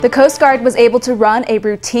The Coast Guard was able to run a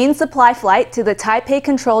routine supply flight to the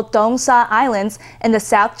Taipei-controlled Dongsha Islands in the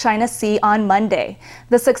South China Sea on Monday.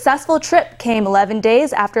 The successful trip came 11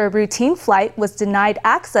 days after a routine flight was denied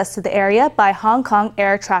access to the area by Hong Kong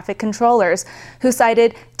air traffic controllers, who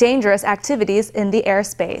cited dangerous activities in the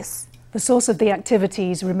airspace. The source of the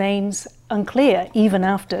activities remains unclear even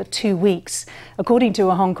after 2 weeks. According to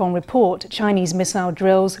a Hong Kong report, Chinese missile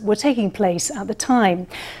drills were taking place at the time.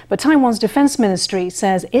 But Taiwan's defense ministry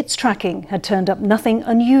says its tracking had turned up nothing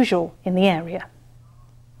unusual in the area.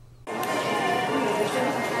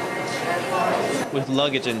 With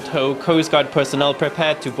luggage in tow, Coast Guard personnel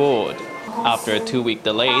prepared to board. After a 2-week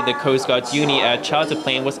delay, the Coast Guard's Uni Air charter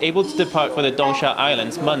plane was able to depart for the Dongsha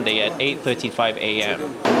Islands Monday at 8:35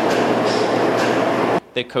 a.m.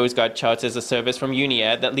 The Coast Guard charters a service from Uni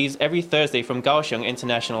Air that leaves every Thursday from Kaohsiung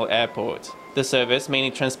International Airport. The service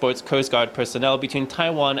mainly transports Coast Guard personnel between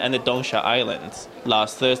Taiwan and the Dongsha Islands.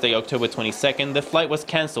 Last Thursday, October 22nd, the flight was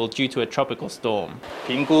cancelled due to a tropical storm.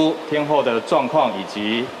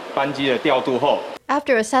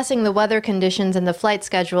 After assessing the weather conditions and the flight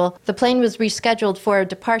schedule, the plane was rescheduled for a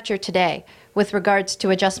departure today. With regards to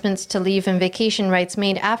adjustments to leave and vacation rights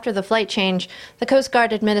made after the flight change, the Coast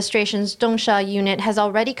Guard Administration's Dongsha unit has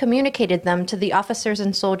already communicated them to the officers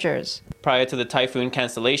and soldiers. Prior to the typhoon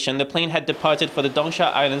cancellation, the plane had departed for the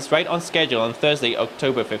Dongsha Islands right on schedule on Thursday,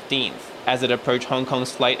 October 15th. As it approached Hong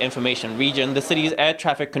Kong's flight information region, the city's air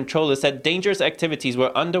traffic controller said dangerous activities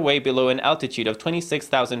were underway below an altitude of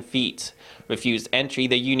 26,000 feet. Refused entry,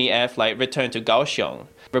 the Uni Air flight returned to Kaohsiung.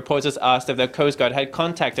 Reporters asked if the Coast Guard had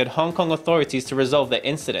contacted Hong Kong authorities to resolve the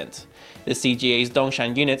incident. The CGA's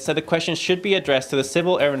Dongshan unit said the question should be addressed to the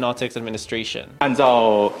Civil Aeronautics Administration.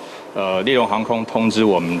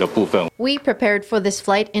 We prepared for this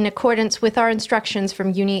flight in accordance with our instructions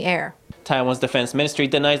from Uni Air. Taiwan's defense ministry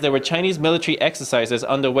denies there were Chinese military exercises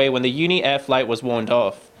underway when the Uni Air flight was warned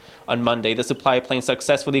off. On Monday, the supply plane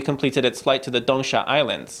successfully completed its flight to the Dongsha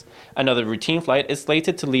Islands. Another routine flight is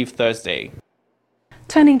slated to leave Thursday.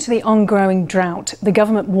 Turning to the ongoing drought, the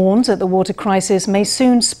government warns that the water crisis may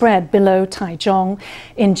soon spread below Taichung.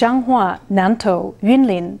 In Changhua, Nantou,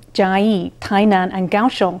 Yunlin, Jiayi, Tainan and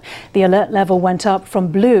Kaohsiung, the alert level went up from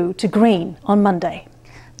blue to green on Monday.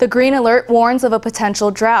 The green alert warns of a potential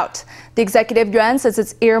drought. The executive yuan says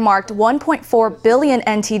it's earmarked 1.4 billion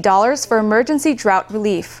NT dollars for emergency drought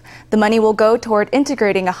relief. The money will go toward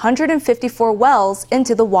integrating 154 wells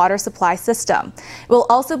into the water supply system. It will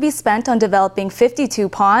also be spent on developing 52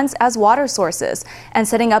 ponds as water sources and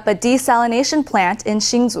setting up a desalination plant in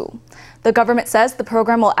Hsinchu. The government says the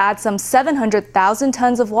program will add some 700,000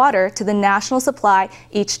 tons of water to the national supply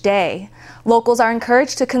each day. Locals are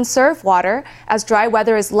encouraged to conserve water as dry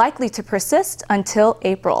weather is likely to persist until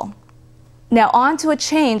April. Now on to a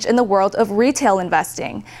change in the world of retail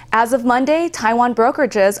investing. As of Monday, Taiwan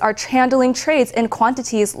brokerages are handling trades in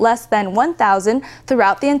quantities less than 1,000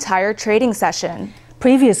 throughout the entire trading session.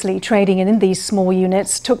 Previously, trading in these small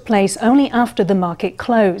units took place only after the market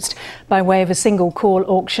closed, by way of a single call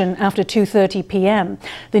auction after 2:30 p.m.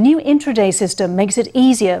 The new intraday system makes it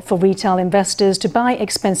easier for retail investors to buy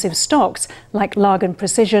expensive stocks like Largan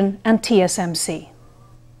Precision and TSMC.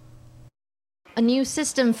 A new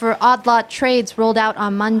system for odd lot trades rolled out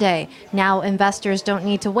on Monday. Now investors don't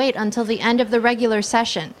need to wait until the end of the regular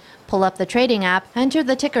session. Pull up the trading app, enter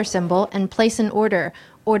the ticker symbol, and place an order.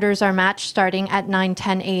 Orders are matched starting at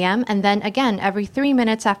 9:10 a.m. and then again every 3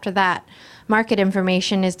 minutes after that. Market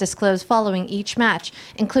information is disclosed following each match,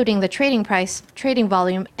 including the trading price, trading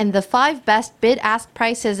volume, and the 5 best bid-ask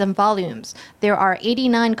prices and volumes. There are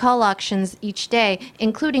 89 call auctions each day,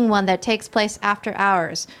 including one that takes place after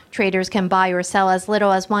hours. Traders can buy or sell as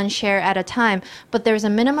little as 1 share at a time, but there's a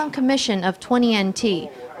minimum commission of 20 NT.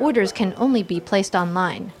 Orders can only be placed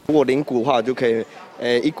online.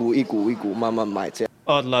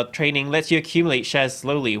 Odd lot trading lets you accumulate shares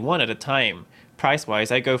slowly, one at a time.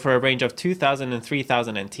 Price-wise, I go for a range of 2,000 and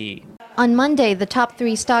 3,000 NT. On Monday, the top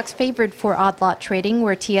 3 stocks favored for odd lot trading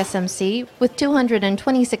were TSMC with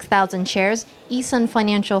 226,000 shares, Esun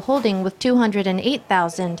Financial Holding with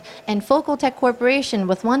 208,000, and Focal Tech Corporation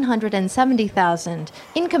with 170,000.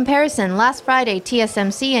 In comparison, last Friday,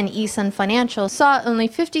 TSMC and Esun Financial saw only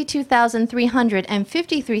 52,300 and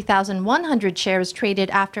 53,100 shares traded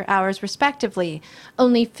after hours respectively.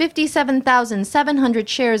 Only 57,700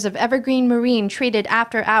 shares of Evergreen Marine traded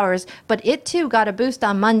after hours, but it too got a boost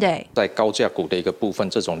on Monday. 在高价股的一个部分，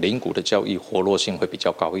这种零股的交易活络性会比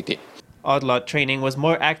较高一点。 Odd lot trading was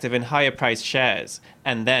more active in higher priced shares.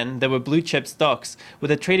 And then there were blue chip stocks, where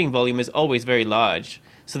the trading volume is always very large.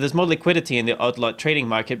 So there's more liquidity in the odd lot trading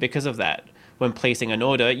market because of that. When placing an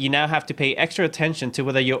order, you now have to pay extra attention to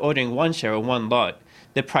whether you're ordering one share or one lot.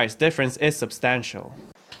 The price difference is substantial.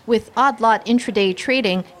 With odd lot intraday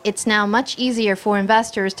trading, it's now much easier for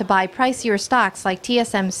investors to buy pricier stocks like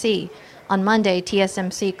TSMC. On Monday,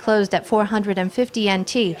 TSMC closed at 450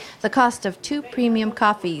 NT, the cost of 2 premium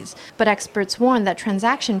coffees. But experts warn that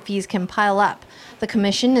transaction fees can pile up. The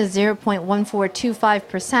commission is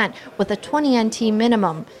 0.1425% with a 20 NT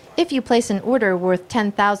minimum. If you place an order worth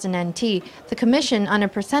 10,000 NT, the commission on a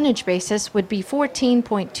percentage basis would be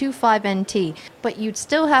 14.25 NT, but you'd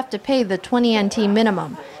still have to pay the 20 NT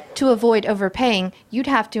minimum. To avoid overpaying, you'd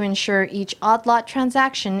have to ensure each odd lot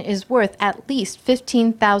transaction is worth at least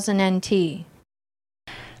 15,000 NT.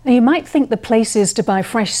 Now, you might think the places to buy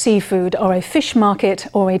fresh seafood are a fish market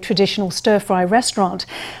or a traditional stir-fry restaurant,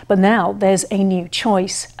 but now there's a new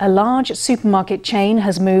choice. A large supermarket chain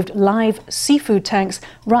has moved live seafood tanks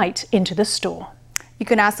right into the store. You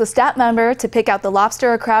can ask a staff member to pick out the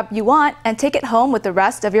lobster or crab you want and take it home with the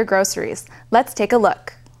rest of your groceries. Let's take a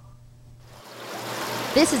look.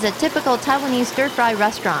 This is a typical Taiwanese stir-fry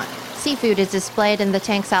restaurant. Seafood is displayed in the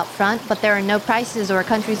tanks out front, but there are no prices or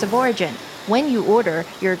countries of origin. When you order,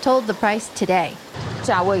 you're told the price today.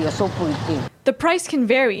 The price can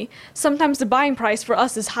vary. Sometimes the buying price for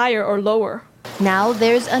us is higher or lower. Now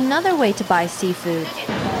there's another way to buy seafood.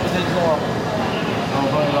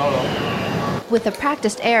 With a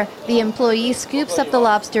practiced air, the employee scoops up the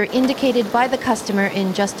lobster indicated by the customer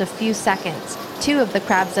in just a few seconds. 2 of the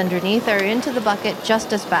crabs underneath are into the bucket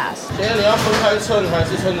just as fast.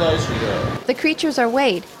 The creatures are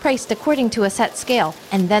weighed, priced according to a set scale,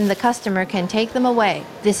 and then the customer can take them away.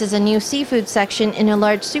 This is a new seafood section in a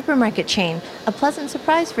large supermarket chain, a pleasant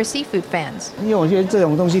surprise for seafood fans.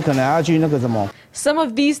 Some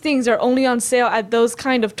of these things are only on sale at those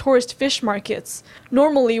kind of tourist fish markets.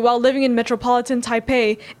 Normally, while living in metropolitan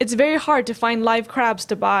Taipei, it's very hard to find live crabs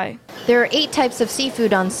to buy. There are 8 types of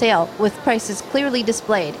seafood on sale, with prices clearly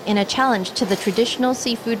displayed in a challenge to the traditional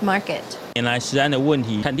seafood market.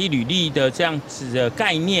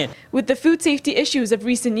 With the food safety issues of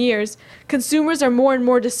recent years, consumers are more and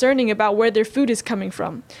more discerning about where their food is coming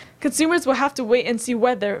from. Consumers will have to wait and see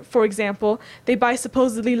whether, for example, they buy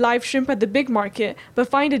supposedly live shrimp at the big market but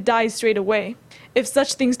find it dies straight away. If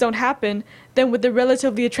such things don't happen, then with the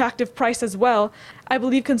relatively attractive price as well, I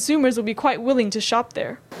believe consumers will be quite willing to shop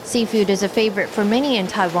there. Seafood is a favorite for many in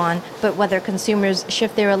Taiwan, but whether consumers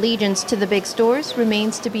shift their allegiance to the big stores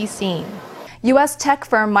remains to be seen. U.S. tech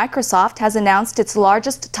firm Microsoft has announced its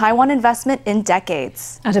largest Taiwan investment in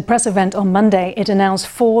decades. At a press event on Monday, it announced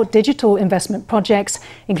 4 digital investment projects,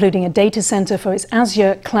 including a data center for its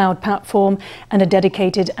Azure cloud platform and a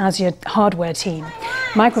dedicated Azure hardware team.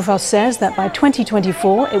 Microsoft says that by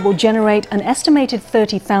 2024, it will generate an estimated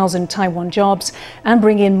 30,000 Taiwan jobs and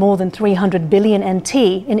bring in more than 300 billion NT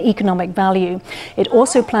in economic value. It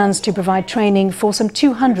also plans to provide training for some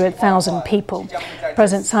 200,000 people.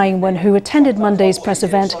 President Tsai Ing-wen, who attended Monday's press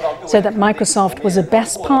event, said that Microsoft was the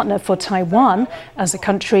best partner for Taiwan as the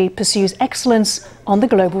country pursues excellence on the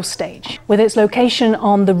global stage. With its location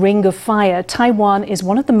on the Ring of Fire, Taiwan is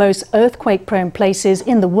one of the most earthquake-prone places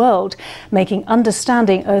in the world, making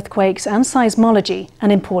understanding earthquakes and seismology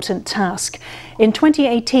an important task. In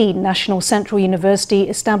 2018, National Central University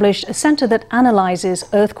established a center that analyzes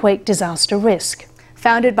earthquake disaster risk.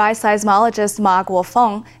 Founded by seismologist Ma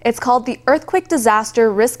Guofeng, it's called the Earthquake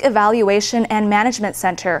Disaster Risk Evaluation and Management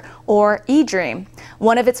Center, or eDream.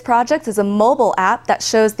 One of its projects is a mobile app that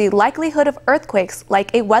shows the likelihood of earthquakes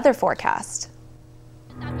like a weather forecast.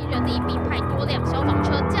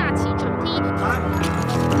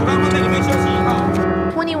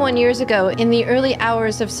 21 years ago, in the early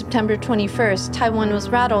hours of September 21st, Taiwan was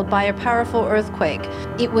rattled by a powerful earthquake.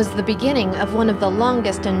 It was the beginning of one of the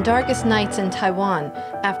longest and darkest nights in Taiwan.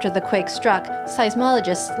 After the quake struck,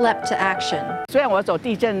 seismologists leapt to action.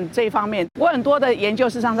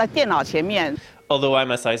 Although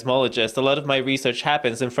I'm a seismologist, a lot of my research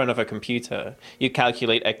happens in front of a computer. You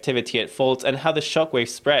calculate activity at faults and how the shockwave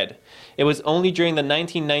spread. It was only during the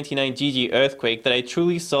 1999 Jiji earthquake that I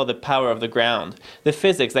truly saw the power of the ground, the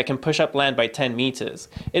physics that can push up land by 10 meters.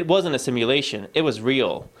 It wasn't a simulation, it was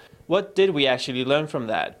real. What did we actually learn from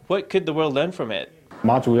that? What could the world learn from it?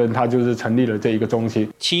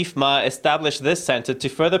 Chief Ma established this center to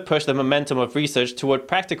further push the momentum of research toward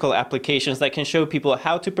practical applications that can show people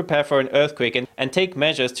how to prepare for an earthquake and take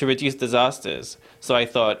measures to reduce disasters. So I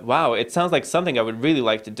thought, wow, it sounds like something I would really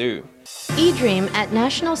like to do. eDream at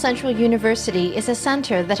National Central University is a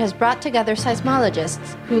center that has brought together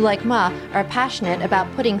seismologists who, like Ma, are passionate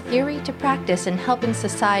about putting theory to practice and helping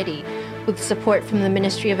society. With support from the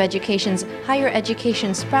Ministry of Education's Higher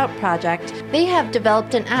Education Sprout project, they have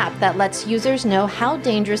developed an app that lets users know how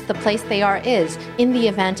dangerous the place they are is in the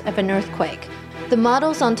event of an earthquake. The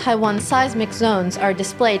models on Taiwan's seismic zones are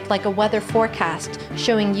displayed like a weather forecast,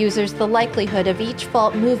 showing users the likelihood of each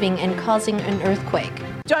fault moving and causing an earthquake.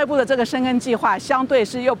 The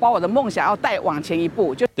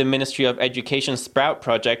Ministry of Education Sprout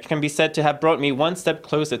project can be said to have brought me one step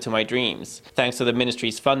closer to my dreams. Thanks to the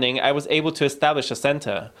ministry's funding, I was able to establish a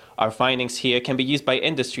center. Our findings here can be used by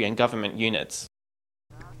industry and government units.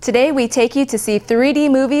 Today, we take you to see 3D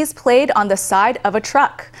movies played on the side of a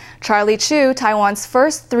truck. Charlie Chu, Taiwan's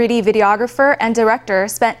first 3D videographer and director,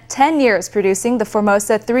 spent 10 years producing the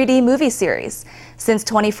Formosa 3D movie series. Since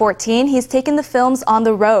 2014, he's taken the films on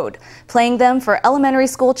the road, playing them for elementary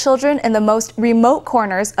school children in the most remote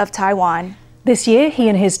corners of Taiwan. This year, he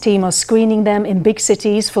and his team are screening them in big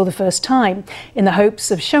cities for the first time, in the hopes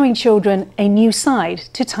of showing children a new side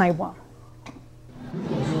to Taiwan.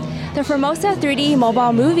 The Formosa 3D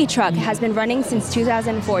mobile movie truck has been running since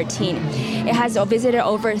 2014. It has visited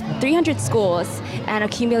over 300 schools and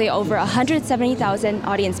accumulated over 170,000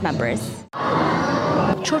 audience members.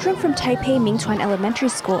 Children from Taipei Mingchuan Elementary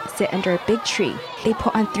School sit under a big tree. They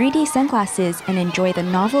put on 3D sunglasses and enjoy the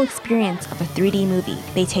novel experience of a 3D movie.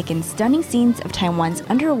 They take in stunning scenes of Taiwan's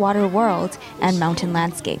underwater world and mountain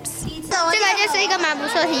landscapes.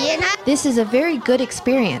 This is a very good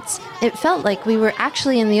experience. It felt like we were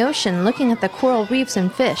actually in the ocean looking at the coral reefs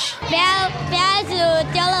and fish.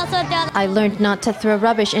 I learned not to throw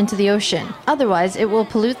rubbish into the ocean. Otherwise, it will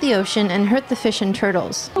pollute the ocean and hurt the fish and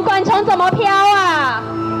turtles.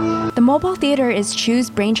 The mobile theater is Chu's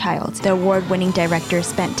brainchild. The award-winning director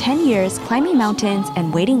spent 10 years climbing mountains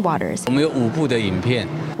and wading waters.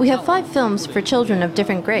 We have 5 films for children of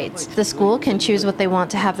different grades. The school can choose what they want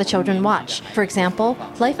to have the children watch. For example,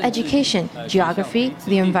 life education, geography,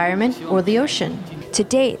 the environment, or the ocean. To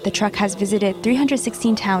date, the truck has visited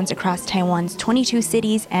 316 towns across Taiwan's 22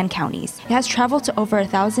 cities and counties. It has traveled to over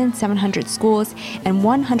 1,700 schools and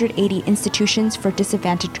 180 institutions for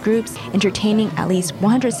disadvantaged groups, entertaining at least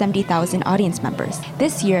 170,000 audience members.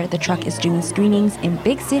 This year, the truck is doing screenings in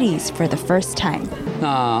big cities for the first time.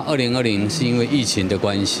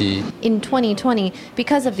 In 2020,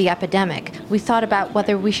 because of the epidemic, we thought about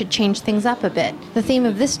whether we should change things up a bit. The theme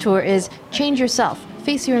of this tour is Change Yourself.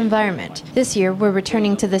 Face your environment. This year, we're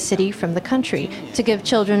returning to the city from the country to give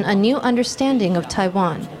children a new understanding of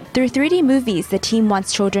Taiwan. Through 3D movies, the team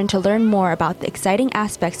wants children to learn more about the exciting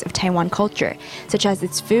aspects of Taiwan culture, such as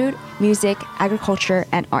its food, music, agriculture,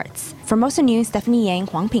 and arts. Formosa News, Stephanie Yang,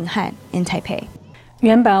 Huang Pinghan in Taipei.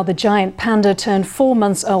 Yuanbao, the giant panda, turned 4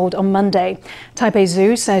 months old on Monday. Taipei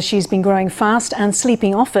Zoo says she's been growing fast and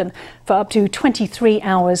sleeping often for up to 23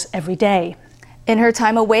 hours every day. In her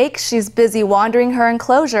time awake, she's busy wandering her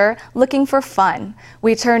enclosure, looking for fun.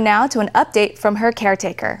 We turn now to an update from her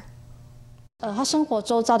caretaker. Some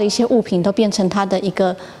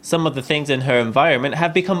of the things in her environment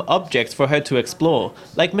have become objects for her to explore,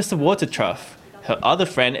 like Mr. Water Trough. Her other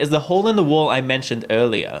friend is the hole in the wall I mentioned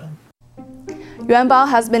earlier. Yuanbao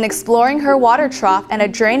has been exploring her water trough and a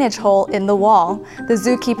drainage hole in the wall. The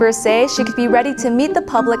zookeepers say she could be ready to meet the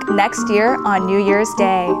public next year on New Year's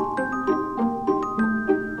Day.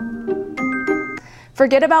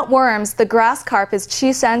 Forget about worms. The grass carp's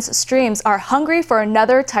Chisan's streams are hungry for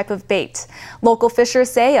another type of bait. Local fishers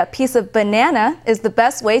say a piece of banana is the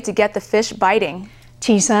best way to get the fish biting.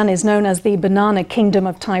 Chisan is known as the banana kingdom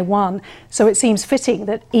of Taiwan, so it seems fitting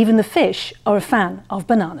that even the fish are a fan of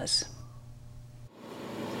bananas.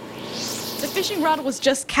 The fishing rod was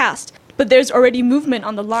just cast, but there's already movement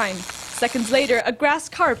on the line. Seconds later, a grass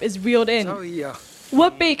carp is reeled in.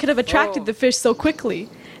 What bait could have attracted the fish so quickly?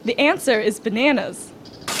 The answer is bananas.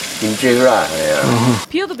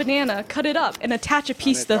 Peel the banana, cut it up, and attach a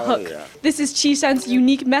piece to the hook. This is Chisan's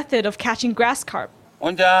unique method of catching grass carp.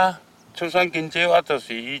 We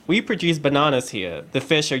produce bananas here. The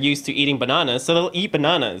fish are used to eating bananas, so they'll eat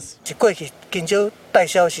bananas.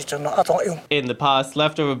 In the past,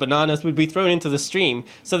 leftover bananas would be thrown into the stream,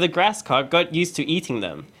 so the grass carp got used to eating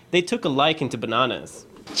them. They took a liking to bananas.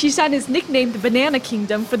 Chisan is nicknamed the Banana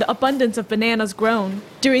Kingdom for the abundance of bananas grown.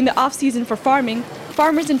 During the off-season for farming,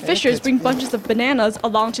 farmers and fishers bring bunches of bananas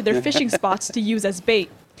along to their fishing spots to use as bait.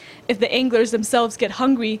 If the anglers themselves get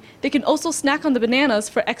hungry, they can also snack on the bananas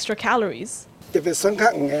for extra calories. Grass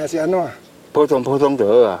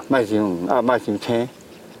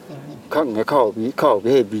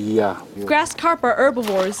carp are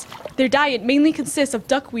herbivores. Their diet mainly consists of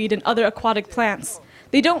duckweed and other aquatic plants.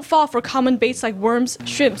 They don't fall for common baits like worms,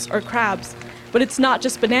 shrimps, or crabs. But it's not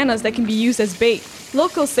just bananas that can be used as bait.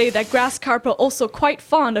 Locals say that grass carp are also quite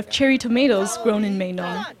fond of cherry tomatoes grown in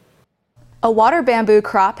Maenong. A water bamboo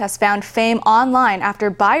crop has found fame online after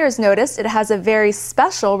buyers noticed it has a very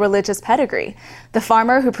special religious pedigree. The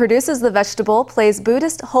farmer who produces the vegetable plays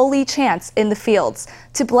Buddhist holy chants in the fields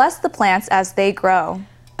to bless the plants as they grow.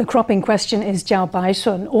 The crop in question is Jiao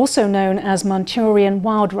Baisun, also known as Manchurian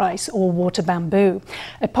wild rice or water bamboo,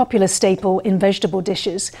 a popular staple in vegetable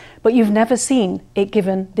dishes, but you've never seen it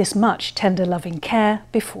given this much tender loving care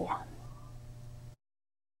before.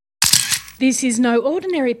 This is no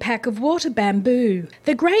ordinary pack of water bamboo.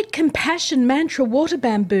 The Great Compassion Mantra water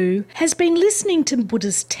bamboo has been listening to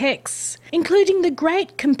Buddhist texts, including the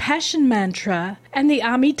Great Compassion Mantra and the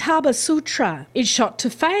Amitabha Sutra. It shot to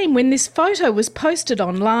fame when this photo was posted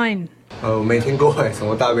online.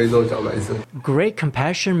 Great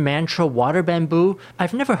Compassion Mantra water bamboo?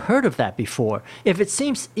 I've never heard of that before. If it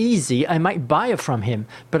seems easy, I might buy it from him,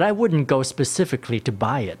 but I wouldn't go specifically to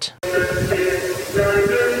buy it.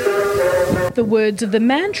 The words of the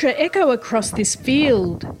mantra echo across this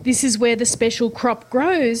field. This is where the special crop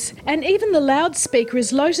grows, and even the loudspeaker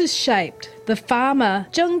is lotus-shaped. The farmer,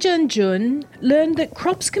 Zheng Zhenjun, learned that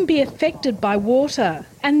crops can be affected by water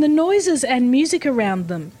and the noises and music around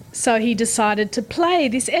them. So he decided to play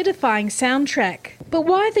this edifying soundtrack. But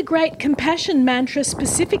why the Great Compassion Mantra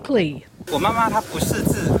specifically?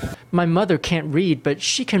 My mother can't read, but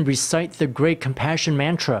she can recite the Great Compassion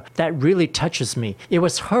Mantra. That really touches me. It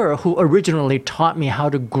was her who originally taught me how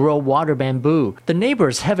to grow water bamboo. The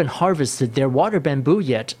neighbors haven't harvested their water bamboo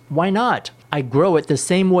yet. Why not? I grow it the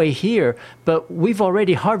same way here, but we've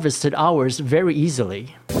already harvested ours very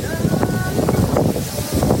easily.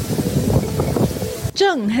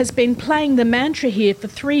 Zheng has been playing the mantra here for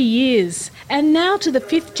 3 years, and now to the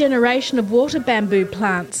 5th generation of water bamboo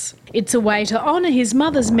plants. It's a way to honour his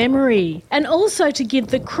mother's memory and also to give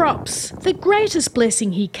the crops the greatest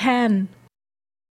blessing he can.